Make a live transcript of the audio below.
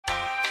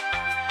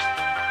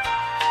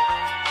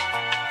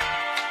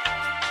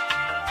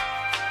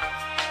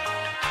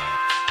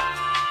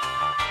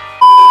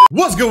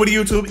What's good with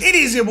YouTube? It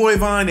is your boy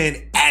Vaughn,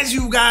 and as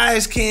you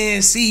guys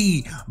can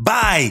see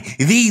by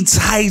the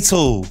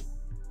title,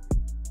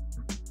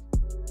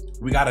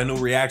 we got a new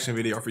reaction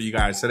video for you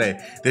guys today.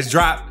 This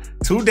dropped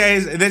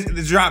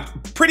this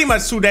dropped pretty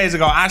much 2 days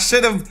ago. I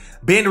should have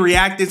been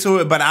reacted to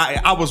it, but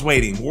I was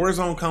waiting.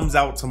 Warzone comes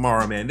out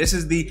tomorrow, man. This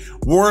is the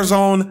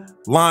Warzone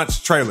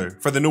launch trailer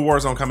for the new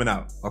Warzone coming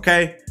out,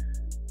 okay?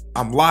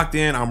 I'm locked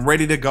in, I'm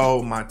ready to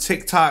go. My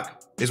TikTok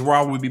is where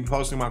I will be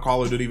posting my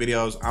Call of Duty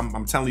videos.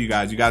 I'm telling you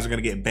guys are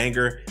gonna get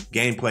banger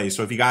gameplay.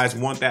 So if you guys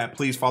want that,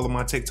 please follow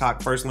my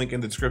TikTok. First link in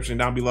the description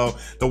down below.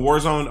 The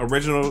Warzone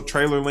original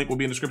trailer link will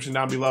be in the description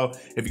down below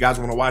if you guys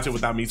wanna watch it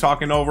without me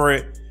talking over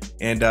it.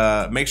 And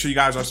make sure you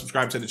guys are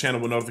subscribed to the channel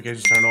with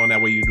notifications turned on.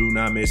 That way you do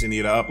not miss any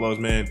of the uploads,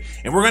 man.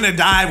 And we're gonna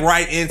dive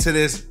right into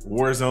this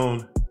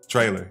Warzone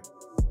trailer.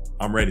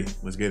 I'm ready,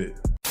 let's get it.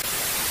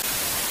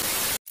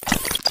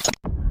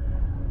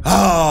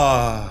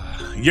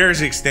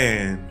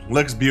 Urzikstan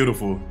looks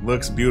beautiful,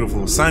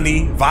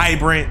 sunny,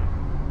 vibrant.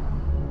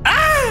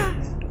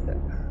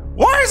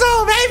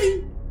 Warzone,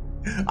 baby.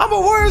 I'm a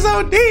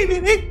Warzone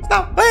demon. Hey,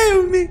 stop playing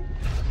with me.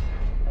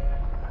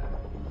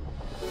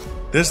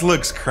 This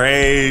looks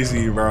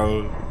crazy,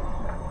 bro.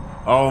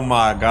 Oh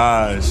my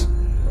gosh.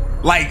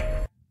 Like,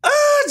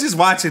 just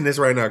watching this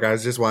right now,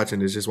 guys. Just watching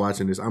this.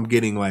 I'm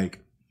getting like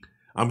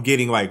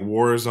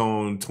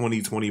Warzone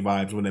 2020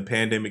 vibes when the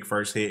pandemic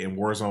first hit and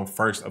Warzone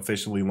first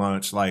officially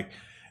launched. Like,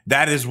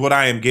 that is what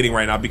I am getting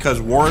right now, because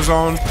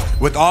Warzone,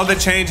 with all the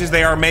changes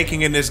they are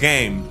making in this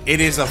game,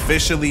 it is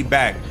officially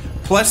back.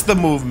 Plus the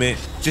movement,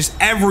 just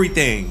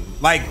everything.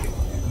 Like,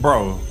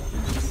 bro,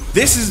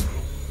 this is,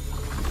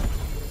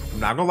 I'm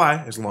not gonna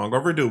lie, it's long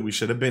overdue. We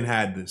should have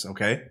had this,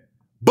 okay?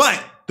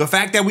 But the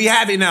fact that we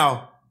have it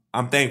now,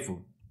 I'm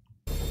thankful.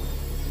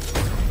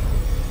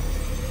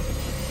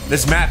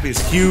 This map is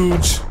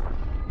huge.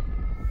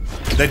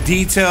 The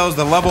details,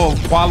 the level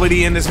of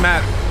quality in this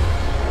map.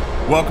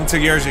 Welcome to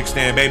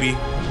Urzikstan, baby.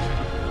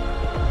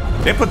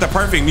 They put the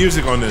perfect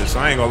music on this,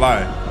 I ain't gonna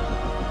lie.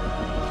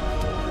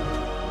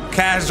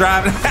 Cash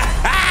drop.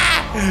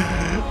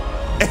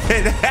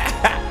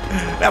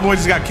 That boy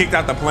just got kicked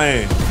out the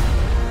plane.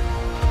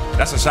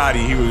 That's a shot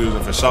he was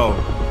using for sure.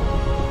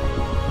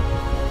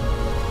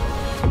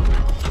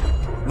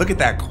 Look at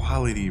that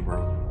quality, bro.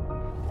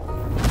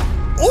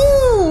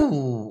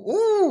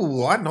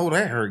 Ooh, I know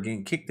that hurt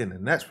getting kicked in the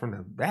nuts from the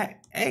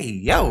back. Hey,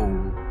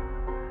 yo.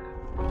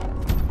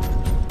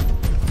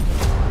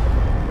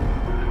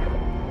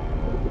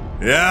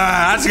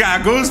 Yeah, I just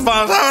got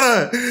goosebumps. Hold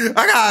on.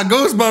 I got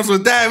goosebumps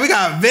with that. We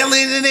got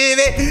villains in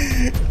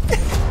it.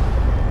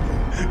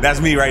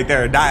 That's me right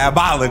there.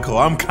 Diabolical.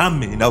 I'm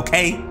coming,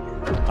 okay?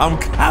 I'm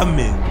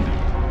coming.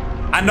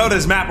 I know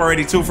this map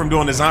already too from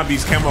doing the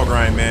zombies camo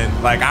grind,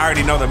 man. Like, I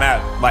already know the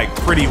map like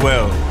pretty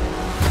well.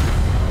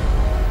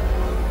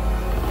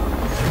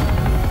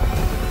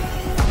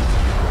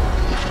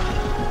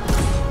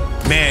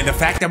 Man, the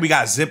fact that we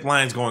got zip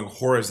lines going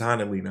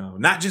horizontally now,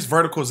 not just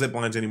vertical zip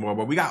lines anymore,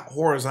 but we got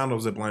horizontal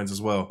zip lines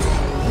as well.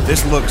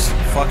 This looks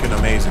fucking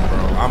amazing, bro.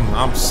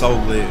 I'm so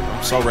lit.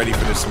 I'm so ready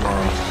for this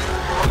tomorrow.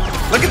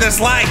 Look at the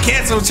slide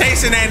cancel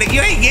chasing that.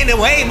 You ain't getting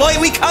away, boy.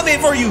 We coming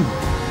for you.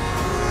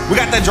 We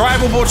got the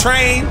drivable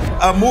train,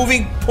 a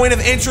moving point of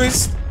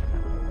interest.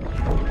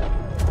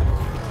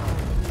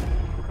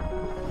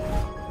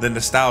 The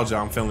nostalgia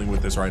I'm feeling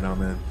with this right now,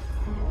 man.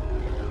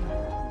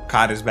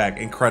 COD is back,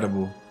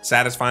 incredible.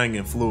 Satisfying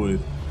and fluid.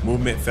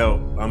 Movement felt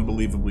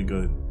unbelievably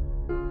good.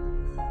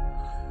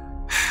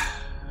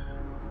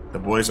 The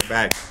boys are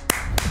back.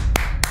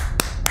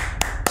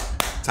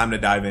 Time to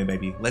dive in,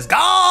 baby. Let's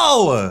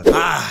go!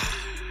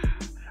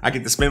 I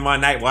get to spend my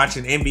night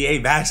watching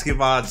NBA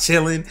basketball,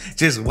 chilling,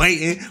 just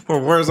waiting for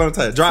Warzone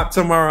to drop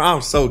tomorrow.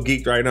 I'm so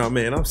geeked right now,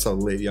 man. I'm so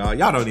lit, y'all.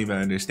 Y'all don't even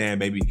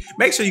understand, baby.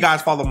 Make sure you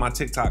guys follow my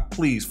TikTok,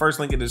 please. First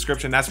link in the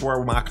description. That's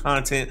where my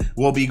content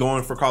will be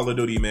going for Call of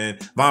Duty, man.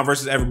 Vaughn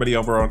versus everybody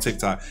over on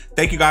TikTok.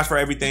 Thank you guys for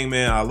everything,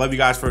 man. I love you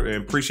guys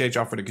and appreciate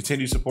y'all for the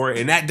continued support.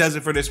 And that does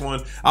it for this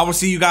one. I will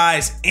see you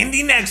guys in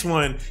the next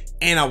one.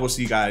 And I will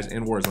see you guys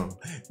in Warzone.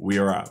 We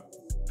are out.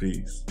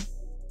 Peace.